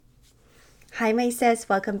Hi, my sis.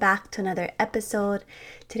 Welcome back to another episode.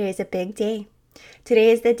 Today is a big day.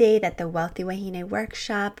 Today is the day that the Wealthy Wahine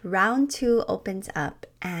Workshop Round 2 opens up.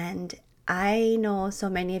 And I know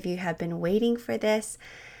so many of you have been waiting for this.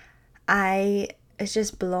 I was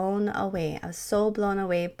just blown away. I was so blown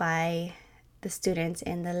away by the students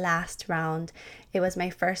in the last round. It was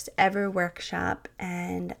my first ever workshop,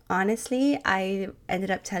 and honestly, I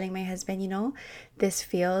ended up telling my husband, this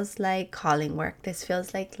feels like calling work. This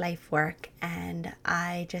feels like life work, and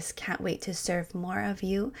I just can't wait to serve more of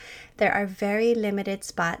you. There are very limited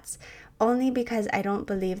spots, only because I don't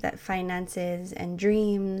believe that finances and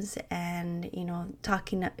dreams and,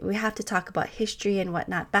 we have to talk about history and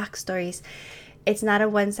whatnot, backstories. It's not a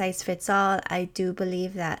one size fits all. I do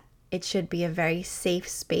believe that it should be a very safe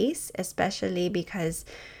space, especially because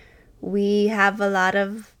we have a lot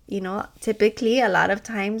of, typically a lot of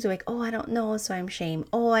times we're like, oh, I don't know, so I'm shame.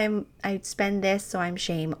 Oh, I spend this, so I'm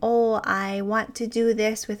shame. Oh, I want to do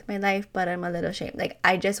this with my life, but I'm a little shame. Like,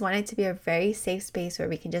 I just want it to be a very safe space where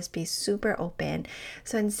we can just be super open.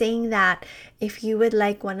 So in saying that, if you would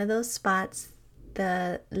like one of those spots,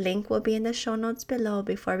 the link will be in the show notes below.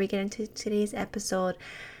 Before we get into today's episode,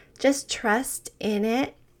 just trust in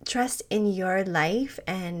it. Trust in your life,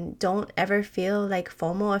 and don't ever feel like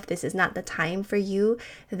FOMO if this is not the time for you.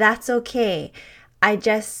 That's okay. I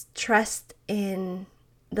just trust in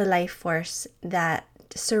the life force that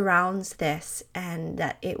surrounds this and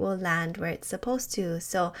that it will land where it's supposed to.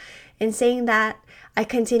 So in saying that, I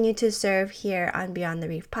continue to serve here on Beyond the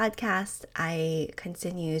Reef podcast. I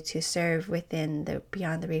continue to serve within the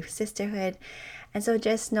Beyond the Reef sisterhood. And so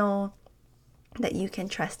just know that you can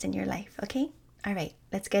trust in your life, okay? All right,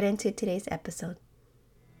 let's get into today's episode.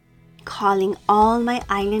 Calling all my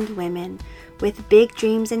island women with big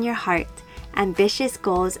dreams in your heart, ambitious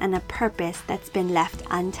goals, and a purpose that's been left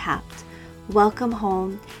untapped. Welcome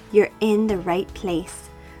home. You're in the right place.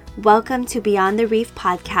 Welcome to Beyond the Reef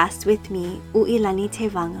podcast with me, Uilani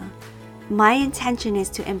Tevanga. My intention is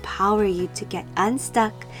to empower you to get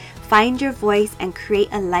unstuck, find your voice, and create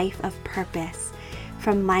a life of purpose.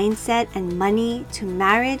 From mindset and money to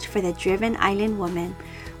marriage for the driven island woman,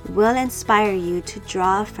 will inspire you to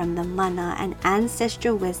draw from the mana and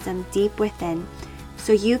ancestral wisdom deep within,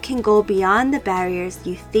 so you can go beyond the barriers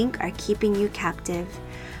you think are keeping you captive.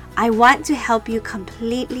 I want to help you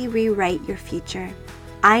completely rewrite your future.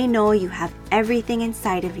 I know you have everything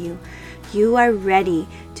inside of you. You are ready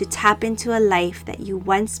to tap into a life that you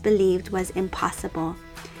once believed was impossible.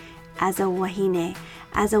 As a wahine,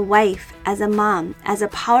 as a wife, as a mom, as a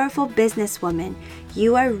powerful businesswoman,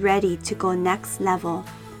 you are ready to go next level,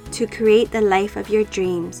 to create the life of your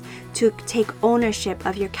dreams, to take ownership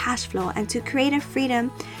of your cash flow, and to create a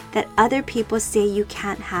freedom that other people say you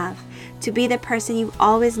can't have, to be the person you've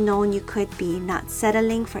always known you could be, not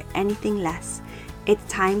settling for anything less. It's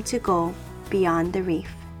time to go beyond the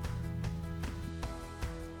reef.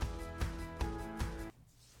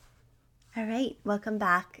 All right, welcome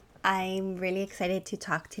back. I'm really excited to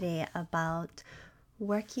talk today about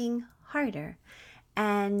working harder.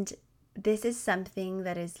 And this is something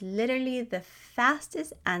that is literally the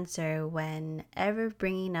fastest answer whenever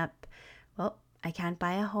bringing up, well, I can't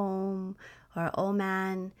buy a home, or oh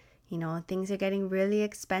man, things are getting really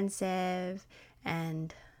expensive,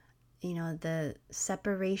 and the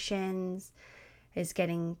separations is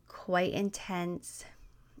getting quite intense.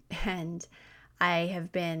 And I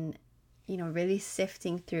have been really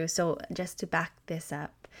sifting through. So just to back this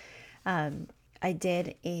up, I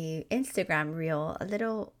did a Instagram reel a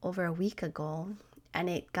little over a week ago, and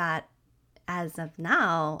it got, as of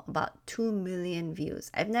now, about 2 million views.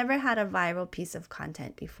 I've never had a viral piece of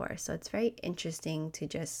content before, so it's very interesting to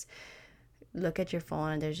just look at your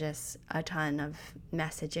phone and there's just a ton of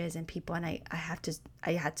messages and people, and I had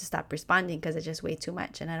to stop responding because it's just way too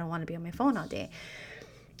much and I don't want to be on my phone all day.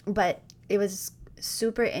 But it was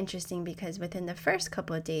super interesting because within the first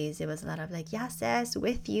couple of days it was a lot of like, yes, sis,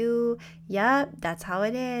 with you, yep, that's how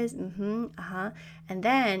it is, and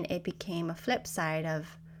then it became a flip side of,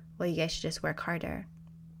 well, you guys should just work harder.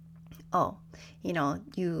 Oh,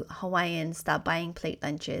 you Hawaiians stop buying plate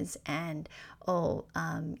lunches, and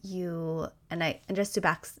and just to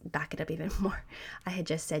back it up even more, I had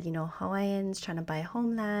just said, Hawaiians trying to buy a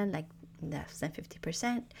homeland, like less than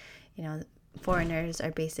 50%, foreigners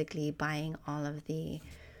are basically buying all of the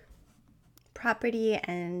property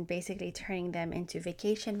and basically turning them into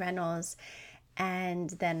vacation rentals. And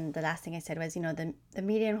then the last thing I said was, the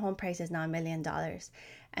median home price is now $1 million.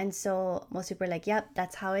 And so most people are like, yep,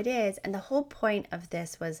 that's how it is. And the whole point of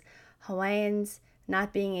this was Hawaiians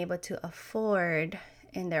not being able to afford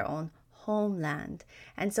in their own homeland.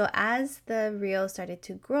 And so as the reel started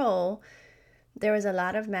to grow, there was a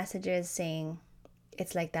lot of messages saying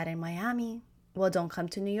it's like that in Miami. Well, don't come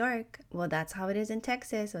to New York. Well, that's how it is in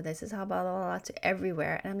Texas. Well, this is how blah, blah, blah, to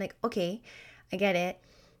everywhere. And I'm like, okay, I get it.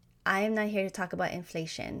 I am not here to talk about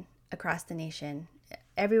inflation across the nation.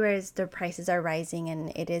 Everywhere their prices are rising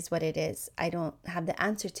and it is what it is. I don't have the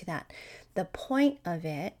answer to that. The point of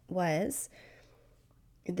it was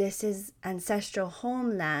this is ancestral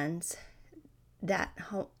homelands that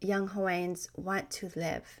young Hawaiians want to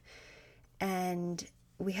live. And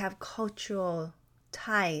we have cultural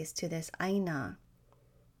ties to this Aina.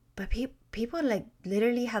 But people like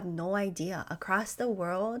literally have no idea. Across the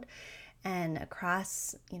world and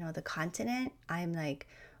across, the continent, I'm like,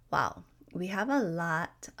 wow, we have a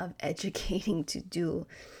lot of educating to do,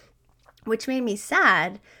 which made me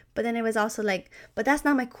sad. But then it was also like, but that's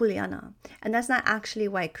not my kuleana. And that's not actually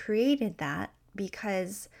why I created that,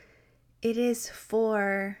 because it is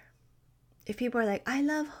for, if people are like, I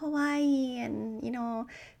love Hawaii, and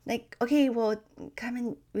like, okay, well,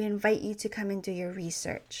 we invite you to come and do your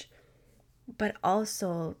research. But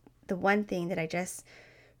also the one thing that I just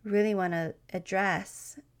really want to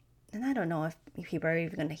address, and I don't know if people are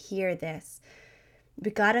even going to hear this,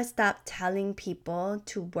 we got to stop telling people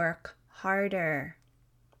to work harder.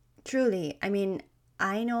 Truly. I mean,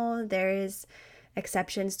 I know there is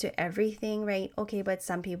exceptions to everything, right? Okay, but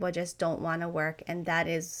some people just don't want to work, and that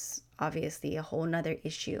is obviously a whole nother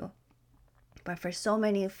issue. But for so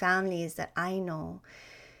many families that I know,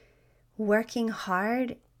 working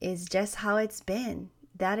hard is just how it's been.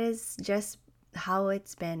 That is just how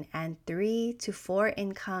it's been. And 3 to 4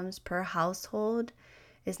 incomes per household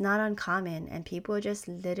is not uncommon. And people are just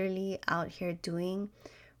literally out here doing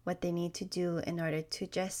what they need to do in order to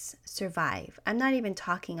just survive. I'm not even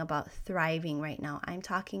talking about thriving right now. I'm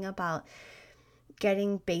talking about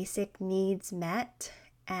getting basic needs met,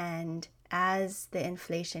 and as the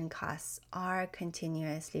inflation costs are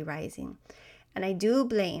continuously rising. And I do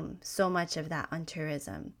blame so much of that on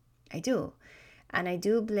tourism. I do. And I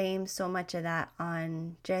do blame so much of that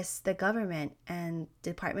on just the government and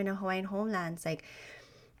Department of Hawaiian Homelands. Like,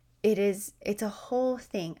 it's a whole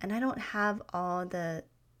thing. And I don't have all the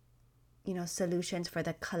solutions for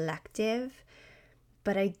the collective,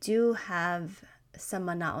 but I do have some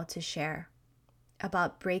mana'o to share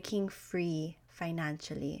about breaking free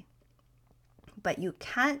financially. But you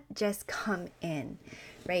can't just come in,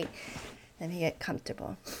 right? Let me get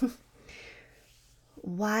comfortable.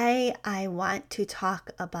 Why I want to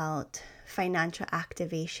talk about financial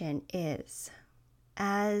activation is,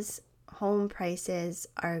 as home prices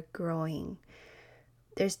are growing,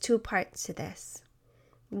 there's 2 parts to this.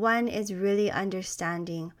 One is really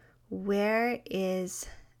understanding, where is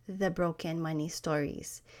the broken money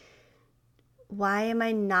stories? Why am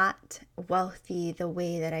I not wealthy the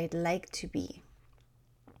way that I'd like to be?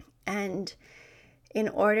 And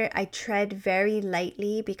I tread very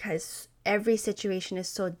lightly because every situation is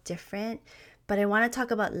so different. But I want to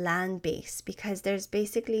talk about land base, because there's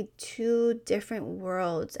basically 2 different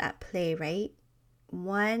worlds at play, right?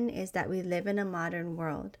 One is that we live in a modern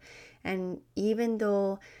world. And even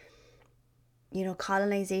though,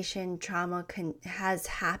 colonization trauma has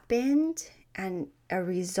happened, and a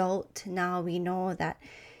result, now we know that,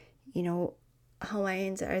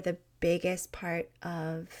 Hawaiians are the biggest part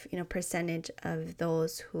of, percentage of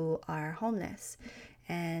those who are homeless,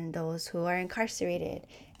 and those who are incarcerated,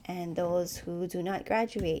 and those who do not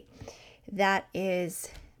graduate. That is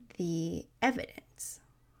the evidence,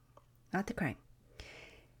 not the crime.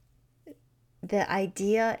 The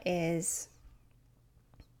idea is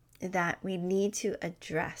that we need to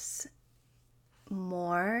address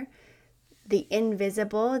more the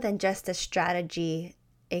invisible than just a strategy,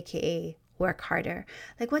 aka work harder.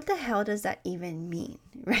 Like, what the hell does that even mean,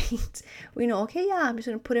 right? We know, okay, yeah, I'm just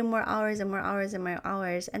going to put in more hours and more hours and more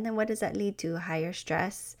hours. And then what does that lead to? Higher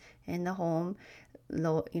stress in the home,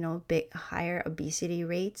 low, higher obesity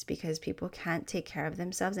rates because people can't take care of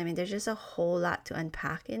themselves. I mean, there's just a whole lot to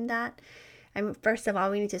unpack in that. I mean, first of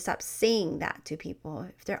all, we need to stop saying that to people.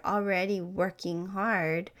 If they're already working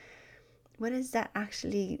hard, what is that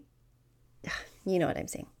actually? You know what I'm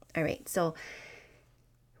saying. All right. So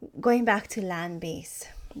going back to land base,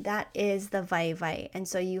 that is the vai. And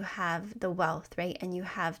so you have the wealth, right? And you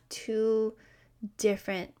have 2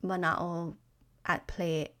 different mana'o at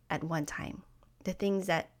play at one time. The things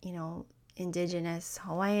that, indigenous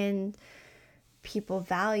Hawaiian people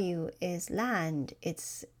value is land.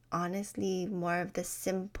 It's honestly more of the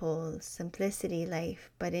simplicity life.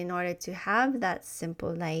 But in order to have that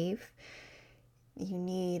simple life, you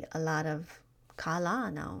need a lot of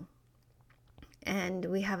kala now. And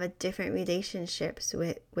we have a different relationships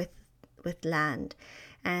with land.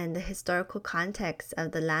 and the historical context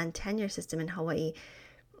of the land tenure system in Hawaii.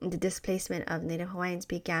 The displacement of Native Hawaiians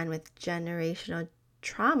began with generational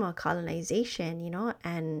trauma, colonization,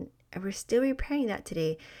 and we're still repairing that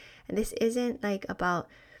today. And this isn't like about,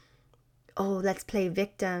 oh, let's play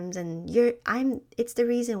victims and it's the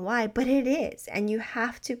reason why, but it is. And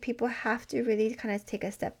people have to really kind of take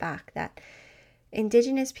a step back, that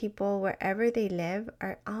Indigenous people, wherever they live,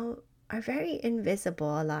 are very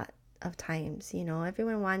invisible a lot of times.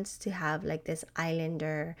 Everyone wants to have like this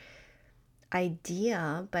islander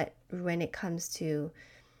idea, but when it comes to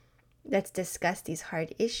let's discuss these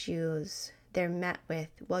hard issues, they're met with,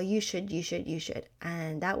 well, you should.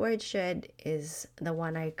 And that word should is the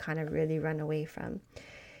one I kind of really run away from.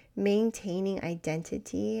 Maintaining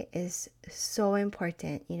identity is so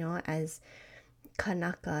important, as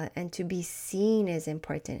Kanaka, and to be seen is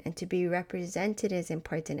important, and to be represented is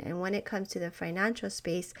important. And when it comes to the financial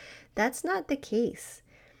space, that's not the case,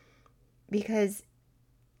 because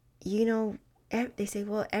they say,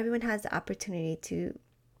 well, everyone has the opportunity to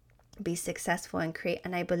be successful and create,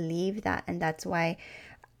 and I believe that, and that's why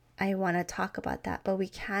I want to talk about that. But we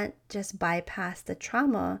can't just bypass the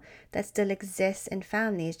trauma that still exists in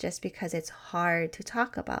families just because it's hard to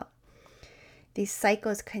talk about. These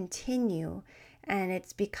cycles continue, and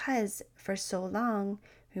it's because for so long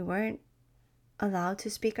we weren't allowed to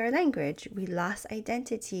speak our language. We lost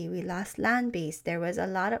identity, we lost land base. There was a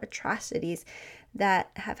lot of atrocities that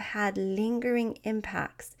have had lingering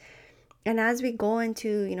impacts. And as we go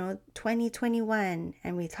into 2021,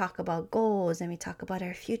 and we talk about goals, and we talk about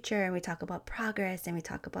our future, and we talk about progress, and we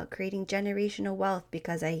talk about creating generational wealth,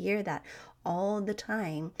 because I hear that all the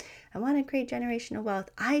time. I want to create generational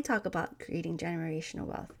wealth. I talk about creating generational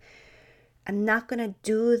wealth. I'm not going to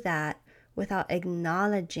do that without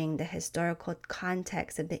acknowledging the historical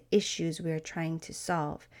context of the issues we are trying to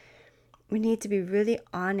solve. We need to be really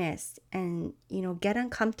honest and, get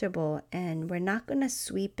uncomfortable, and we're not going to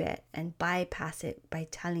sweep it and bypass it by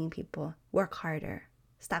telling people, work harder,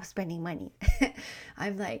 stop spending money.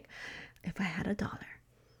 I'm like, if I had $1.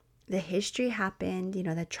 The history happened,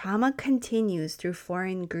 the trauma continues through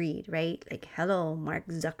foreign greed, right? Like, hello, Mark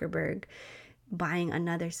Zuckerberg buying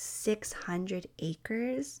another 600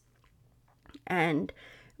 acres. And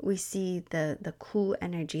we see the cool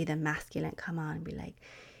energy, the masculine come on and be like,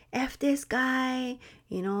 F this guy,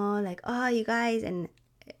 like, oh, you guys. And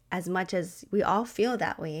as much as we all feel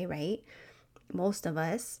that way, right? Most of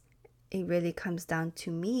us, it really comes down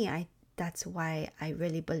to me. That's why I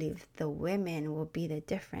really believe the women will be the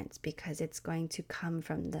difference, because it's going to come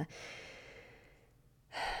from the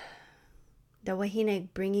wahine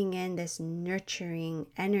bringing in this nurturing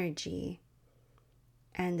energy,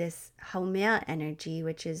 and this Haumea energy,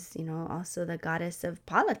 which is, also the goddess of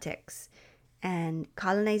politics. And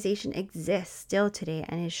colonization exists still today,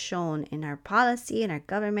 and is shown in our policy, in our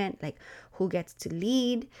government, like who gets to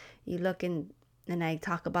lead. You look in, and I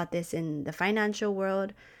talk about this in the financial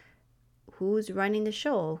world, who's running the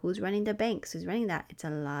show, who's running the banks, who's running that. It's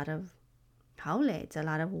a lot of haole, it's a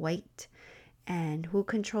lot of white. And who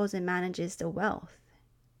controls and manages the wealth?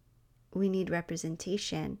 We need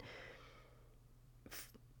representation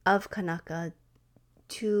of Kanaka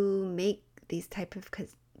to make these type of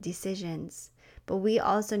decisions. But we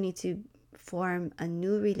also need to form a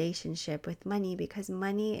new relationship with money, because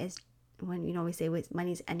money is, when we say with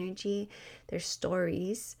money's energy, there's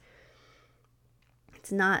stories.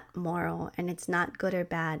 It's not moral, and it's not good or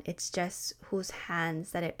bad. It's just whose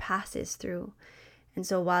hands that it passes through. And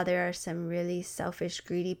so while there are some really selfish,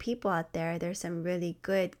 greedy people out there, there's some really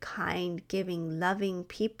good, kind, giving, loving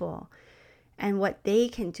people. And what they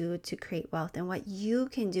can do to create wealth, and what you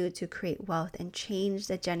can do to create wealth and change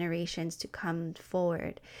the generations to come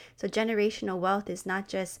forward. So generational wealth is not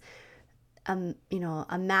just,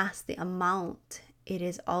 amass the amount. It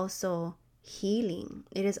is also healing.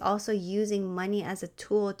 It is also using money as a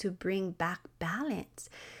tool to bring back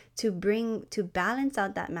balance, to balance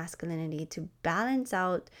out that masculinity, to balance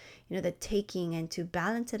out, the taking, and to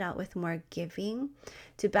balance it out with more giving,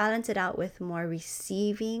 to balance it out with more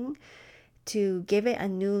receiving, to give it a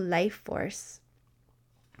new life force,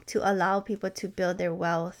 to allow people to build their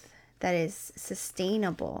wealth that is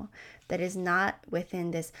sustainable, that is not within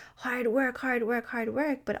this hard work,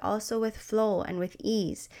 but also with flow and with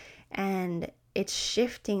ease. And it's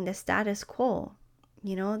shifting the status quo,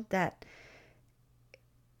 that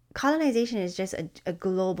colonization is just a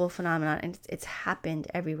global phenomenon, and it's happened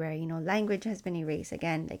everywhere. Language has been erased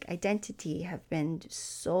again, like identity have been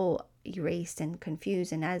so erased and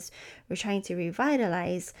confused. And as we're trying to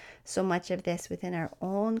revitalize so much of this within our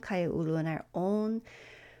own kaia'ulu and our own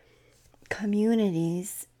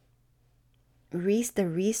communities, the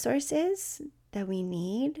resources that we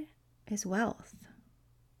need is wealth.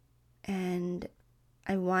 And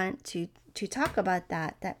I want to talk about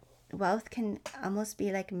that wealth can almost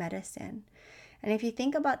be like medicine. And if you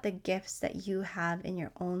think about the gifts that you have in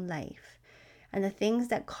your own life and the things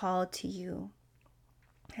that call to you,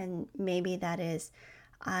 and maybe that is,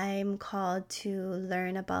 I'm called to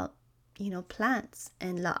learn about, plants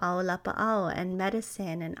and la'au lapa'au and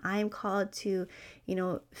medicine, and I'm called to,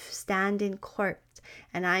 stand in court,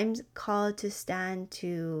 and I'm called to stand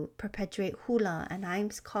to perpetuate hula, and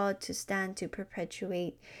I'm called to stand to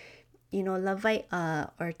perpetuate,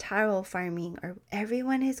 lava'i'a or taro farming, or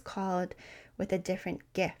everyone is called with a different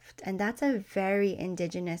gift. And that's a very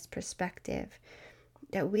indigenous perspective,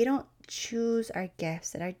 that we don't choose our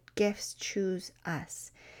gifts, that our gifts choose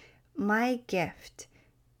us. My gift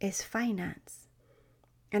is finance.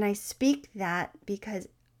 And I speak that because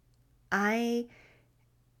in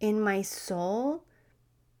my soul,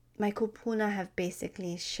 my kupuna have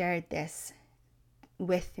basically shared this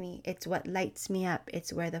with me. It's what lights me up.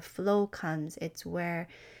 It's where the flow comes. It's where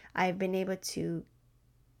I've been able to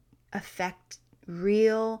affect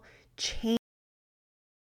real change,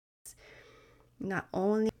 not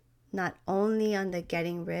only on the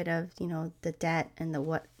getting rid of, the debt and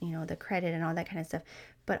the credit and all that kind of stuff,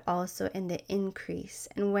 but also in the increase.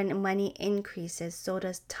 And when money increases, so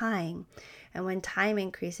does time. And when time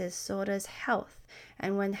increases, so does health.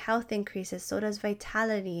 And when health increases, so does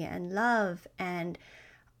vitality and love. And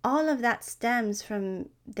all of that stems from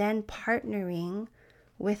then partnering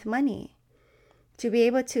with money to be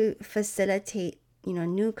able to facilitate,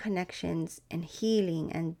 new connections and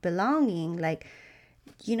healing and belonging. Like,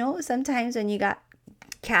 sometimes when you got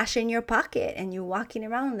cash in your pocket and you're walking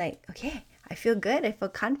around like, okay, I feel good, I feel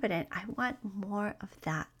confident. I want more of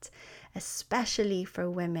that, especially for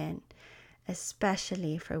women. And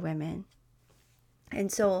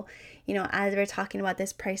so, as we're talking about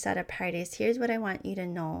this price out of paradise, here's what I want you to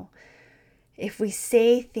know. If we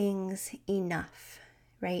say things enough,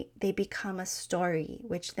 right, they become a story,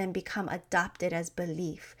 which then become adopted as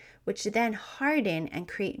belief, which then harden and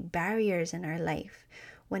create barriers in our life.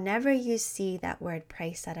 Whenever you see that word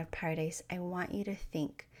price out of paradise, I want you to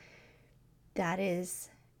think that is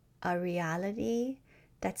a reality.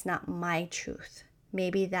 That's not my truth.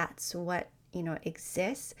 Maybe that's what,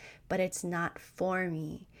 exists, but it's not for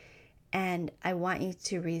me. And I want you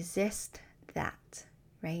to resist that,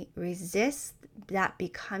 right? Resist that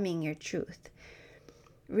becoming your truth.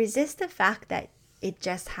 Resist the fact that it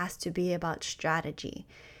just has to be about strategy.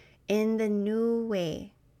 In the new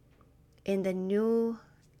way,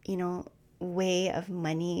 way of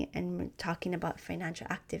money, and talking about financial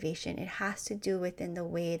activation, it has to do within the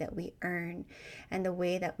way that we earn and the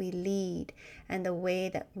way that we lead and the way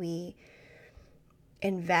that we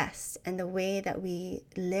invest and the way that we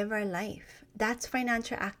live our life. That's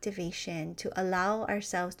financial activation, to allow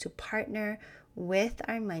ourselves to partner with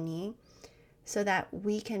our money so that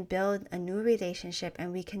we can build a new relationship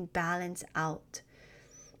and we can balance out.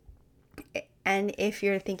 And if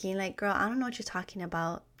you're thinking like, girl, I don't know what you're talking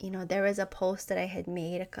about, there was a post that I had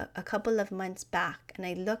made a couple of months back, and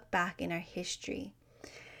I look back in our history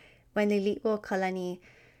when Lili'uokalani Kalani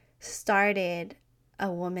started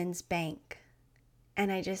a woman's bank.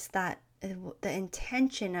 And I just thought the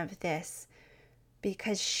intention of this,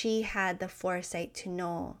 because she had the foresight to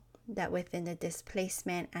know that within the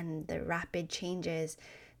displacement and the rapid changes,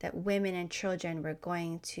 that women and children were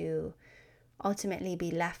going to ultimately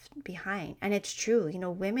be left behind. And it's true,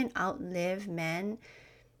 women outlive men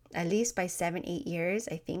at least by 7-8 years.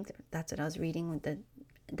 I think that's what I was reading with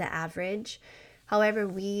the average. However,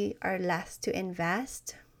 we are less to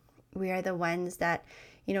invest. We are the ones that,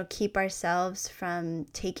 keep ourselves from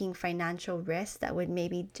taking financial risks that would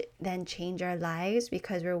maybe then change our lives,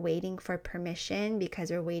 because we're waiting for permission,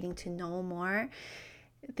 because we're waiting to know more.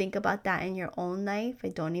 Think about that in your own life. I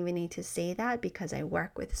don't even need to say that because I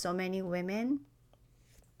work with so many women.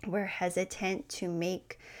 We're hesitant to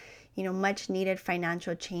make, much needed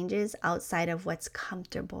financial changes outside of what's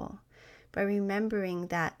comfortable. But remembering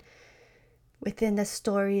that within the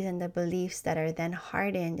stories and the beliefs that are then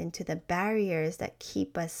hardened into the barriers that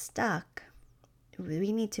keep us stuck,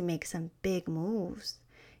 we need to make some big moves.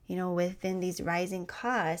 Within these rising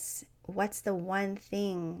costs, what's the one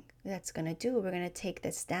thing that's going to do? We're going to take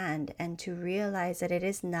the stand and to realize that it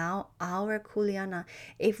is now our kuleana.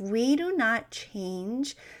 If we do not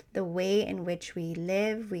change the way in which we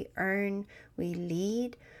live, we earn, we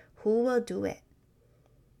lead, who will do it?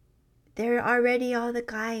 There are already all the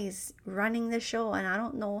guys running the show, and I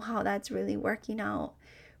don't know how that's really working out.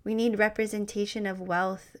 We need representation of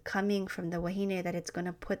wealth coming from the wahine, that it's going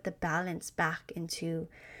to put the balance back into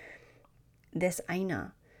this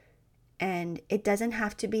aina. And it doesn't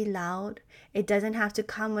have to be loud. It doesn't have to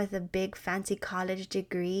come with a big fancy college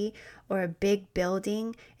degree or a big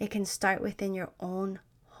building. It can start within your own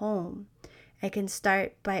home. It can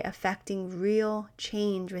start by affecting real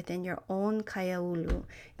change within your own kaiaulu.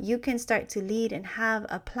 You can start to lead and have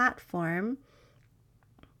a platform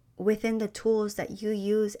within the tools that you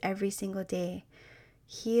use every single day.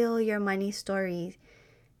 Heal your money stories,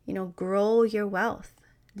 grow your wealth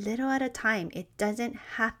little at a time. It doesn't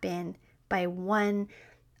happen by one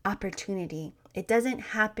opportunity. It doesn't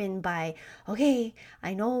happen by, okay,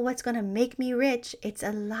 I know what's going to make me rich. It's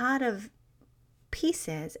a lot of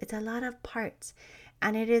pieces. It's a lot of parts.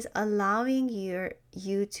 And it is allowing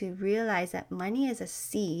you to realize that money is a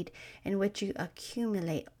seed in which you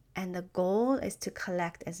accumulate. And the goal is to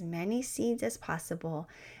collect as many seeds as possible.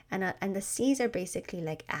 And the seeds are basically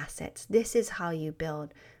like assets. This is how you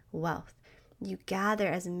build wealth. You gather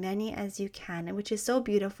as many as you can, which is so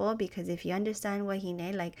beautiful, because if you understand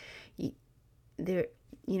wahine, like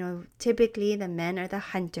typically the men are the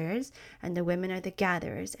hunters and the women are the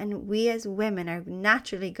gatherers, and we as women are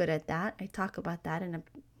naturally good at that. I talk about that in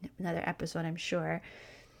another episode, I'm sure.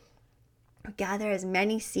 Gather as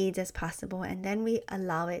many seeds as possible, and then we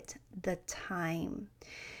allow it the time.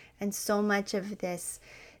 And so much of this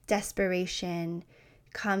desperation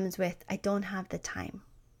comes with, I don't have the time.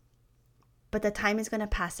 But the time is going to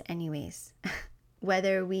pass anyways.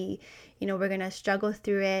 Whether we're going to struggle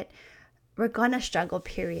through it, we're going to struggle,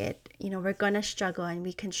 period. We're going to struggle, and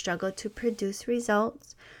we can struggle to produce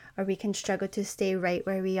results, or we can struggle to stay right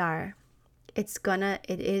where we are.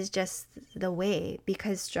 It is just the way,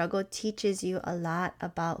 because struggle teaches you a lot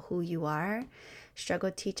about who you are.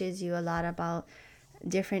 Struggle teaches you a lot about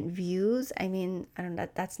different views. I mean, I don't know,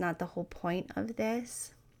 that's not the whole point of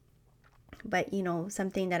this. But,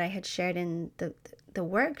 something that I had shared in the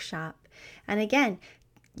workshop. And again,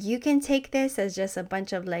 you can take this as just a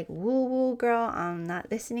bunch of like, woo woo girl, I'm not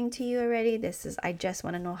listening to you already. I just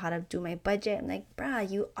want to know how to do my budget. I'm like, bruh,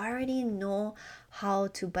 you already know how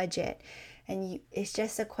to budget. And it's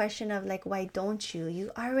just a question of like, why don't you? You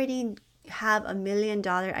already have $1 million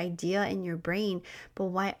idea in your brain, but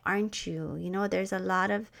why aren't you? There's a lot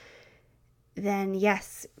of, then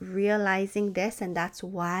yes, realizing this, and that's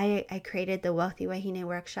why I created the Wealthy Wahine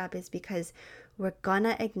workshop, is because we're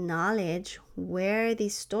gonna acknowledge where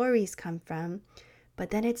these stories come from, but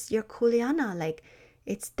then it's your kuleana, like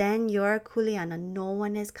it's then your kuleana. No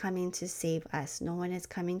one is coming to save us. No one is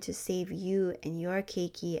coming to save you and your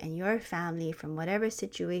keiki and your family from whatever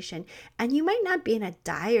situation. And you might not be in a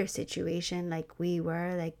dire situation like we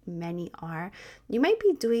were, like many are. You might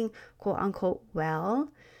be doing quote unquote well.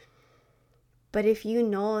 But if you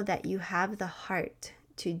know that you have the heart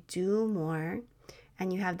to do more,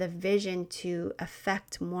 and you have the vision to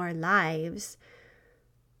affect more lives,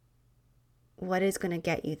 what is going to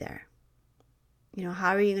get you there?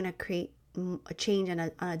 How are you going to create a change on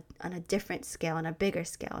a different scale, on a bigger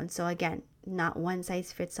scale? And so again, not one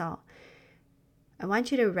size fits all. I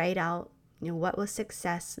want you to write out, what will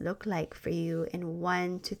success look like for you in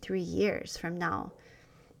 1 to 3 years from now.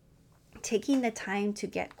 Taking the time to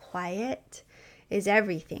get quiet is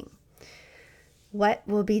everything. What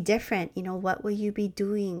will be different? What will you be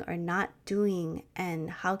doing or not doing? And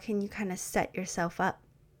how can you kind of set yourself up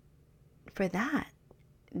for that?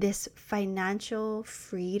 This financial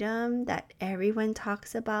freedom that everyone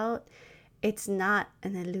talks about, it's not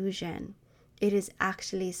an illusion. It is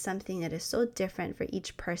actually something that is so different for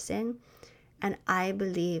each person. And I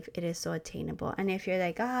believe it is so attainable. And if you're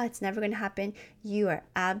like, it's never going to happen, you are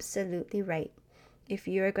absolutely right. If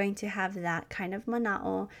you're going to have that kind of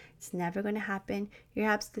mana'o, it's never going to happen. You're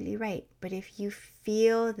absolutely right. But if you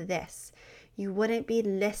feel this, you wouldn't be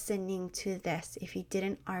listening to this if you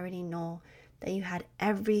didn't already know that you had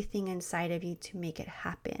everything inside of you to make it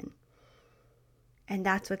happen. And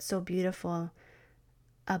that's what's so beautiful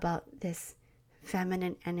about this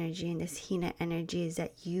feminine energy and this Hina energy, is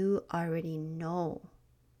that you already know.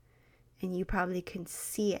 And you probably can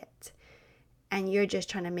see it. And you're just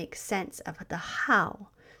trying to make sense of the how.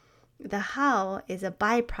 The how is a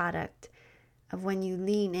byproduct of when you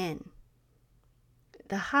lean in.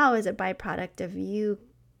 The how is a byproduct of you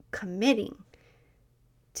committing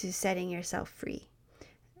to setting yourself free.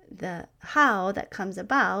 The how that comes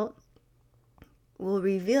about will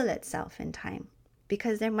reveal itself in time,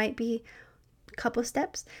 because there might be a couple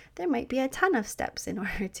steps, there might be a ton of steps in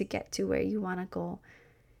order to get to where you want to go.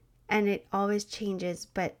 And it always changes,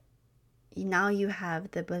 but now you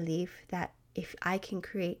have the belief that if I can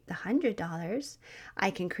create the $100,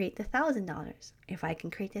 I can create the $1,000. If I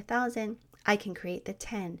can create the 1,000, I can create the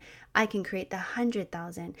 10. I can create the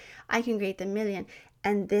 100,000. I can create the million.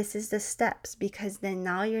 And this is the steps, because then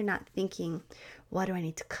now you're not thinking, what do I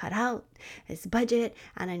need to cut out? It's budget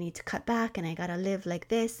and I need to cut back and I got to live like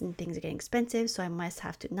this and things are getting expensive, so I must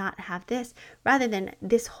have to not have this. Rather than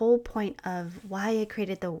this whole point of why I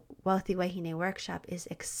created the Wealthy Wahine workshop is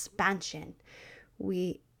expansion.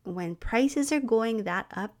 When prices are going that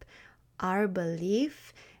up, our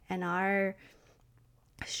belief and our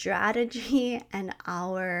strategy and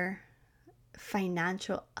our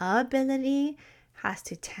financial ability has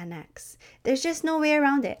to 10x. There's just no way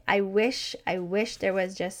around it. I wish there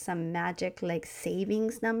was just some magic like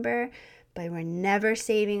savings number, but we're never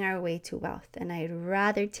saving our way to wealth. And I'd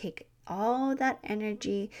rather take all that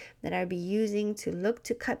energy that I'd be using to look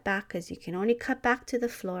to cut back, because you can only cut back to the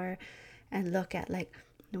floor, and look at like,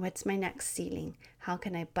 what's my next ceiling? How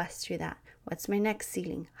can I bust through that? What's my next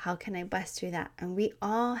ceiling? How can I bust through that? And we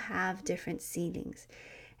all have different ceilings.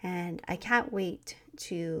 And I can't wait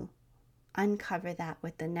to uncover that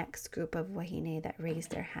with the next group of wahine that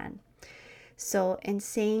raised their hand. So in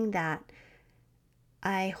saying that,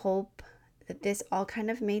 I hope that this all kind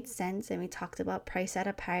of made sense, and we talked about price out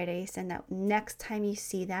of paradise, and that next time you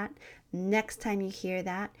see that, next time you hear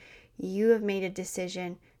that, you have made a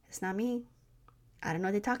decision. It's not me. I don't know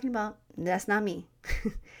what they're talking about. That's not me.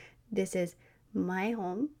 This is my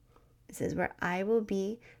home. This is where I will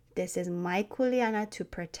be. This is my kuleana to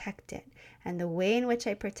protect it. And the way in which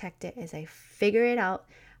I protect it is I figure it out,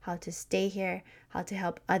 how to stay here, how to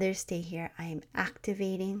help others stay here. I am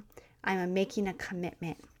activating. I'm making a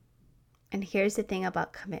commitment. And here's the thing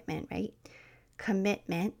about commitment, right?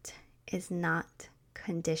 Commitment is not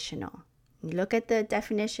conditional. You look at the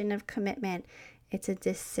definition of commitment. It's a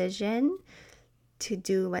decision to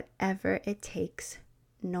do whatever it takes,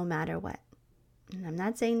 no matter what. And I'm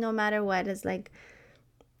not saying no matter what is like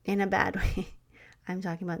in a bad way. I'm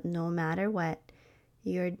talking about no matter what,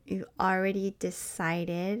 you've already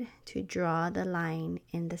decided to draw the line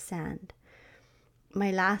in the sand.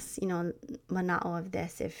 My last, manao of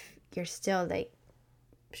this, if you're still like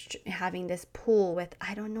having this pull with,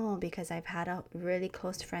 I don't know, because I've had a really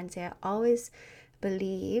close friend say, I always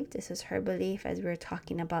believed, this was her belief as we were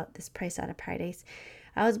talking about this price out of paradise,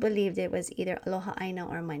 I always believed it was either aloha aina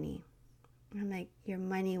or money. I'm like, your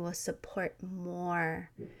money will support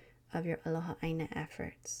more of your aloha aina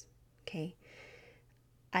efforts. Okay.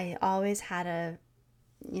 I always had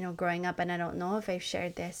growing up, and I don't know if I've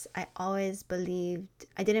shared this, I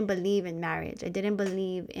didn't believe in marriage. I didn't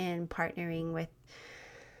believe in partnering with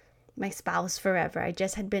my spouse forever. I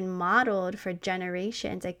just had been modeled for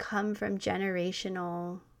generations. I come from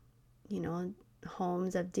generational,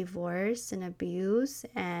 homes of divorce and abuse,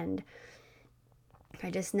 and I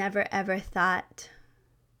just never ever thought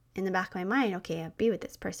in the back of my mind, okay, I'll be with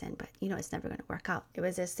this person, but it's never going to work out. It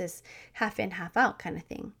was just this half in, half out kind of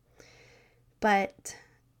thing. But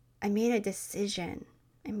I made a decision.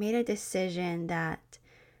 That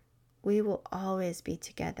we will always be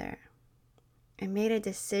together. I made a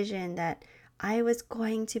decision that I was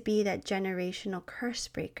going to be that generational curse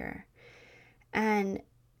breaker. And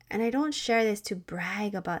I don't share this to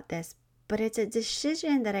brag about this, but it's a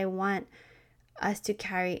decision that I want us to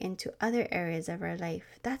carry into other areas of our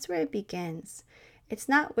life. That's where it begins. It's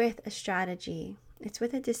not with a strategy. It's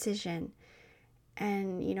with a decision.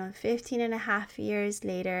 And, 15 and a half years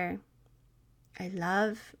later, I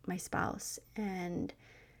love my spouse, and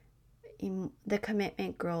the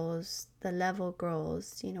commitment grows, the level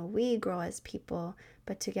grows, we grow as people,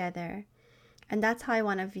 but together. And that's how I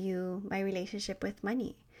want to view my relationship with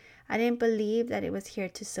money. I didn't believe that it was here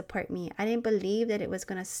to support me. I didn't believe that it was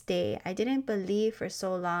going to stay. I didn't believe for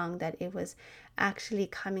so long that it was actually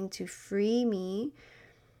coming to free me,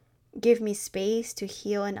 give me space to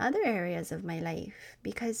heal in other areas of my life.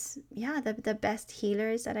 Because the best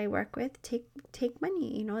healers that I work with take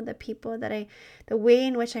money. The people the way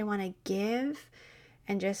in which I want to give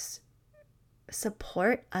and just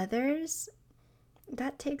support others,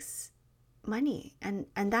 that takes money, and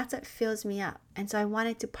that's what fills me up. And so I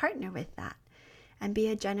wanted to partner with that and be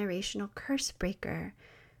a generational curse breaker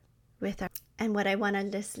with our. And what I want to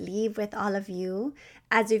just leave with all of you,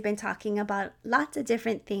 as we've been talking about lots of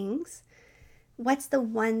different things, what's the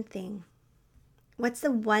one thing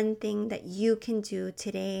that you can do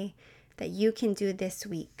today, that you can do this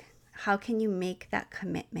week? How can you make that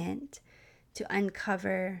commitment to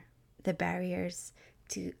uncover the barriers,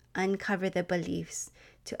 to uncover the beliefs,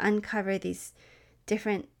 to uncover these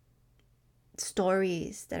different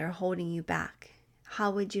stories that are holding you back?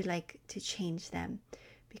 How would you like to change them?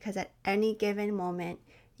 because at any given moment,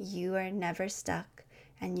 you are never stuck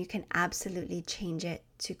and you can absolutely change it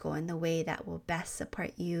to go in the way that will best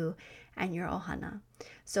support you and your ohana.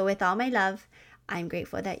 So with all my love, I'm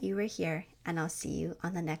grateful that you were here, and I'll see you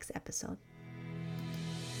on the next episode.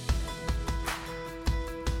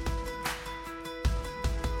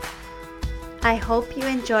 I hope you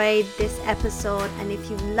enjoyed this episode, and if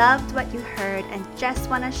you loved what you heard and just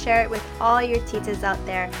want to share it with all your titas out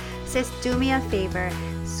there, sis, do me a favor,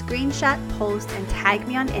 screenshot, post, and tag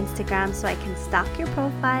me on Instagram so I can stalk your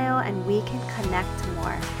profile and we can connect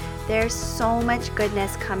more. There's so much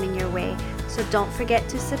goodness coming your way, so don't forget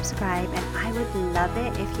to subscribe, and I would love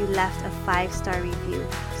it if you left a 5-star review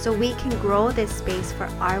so we can grow this space for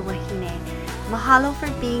our wahine. Mahalo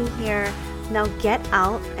for being here. Now get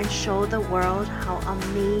out and show the world how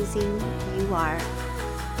amazing you are.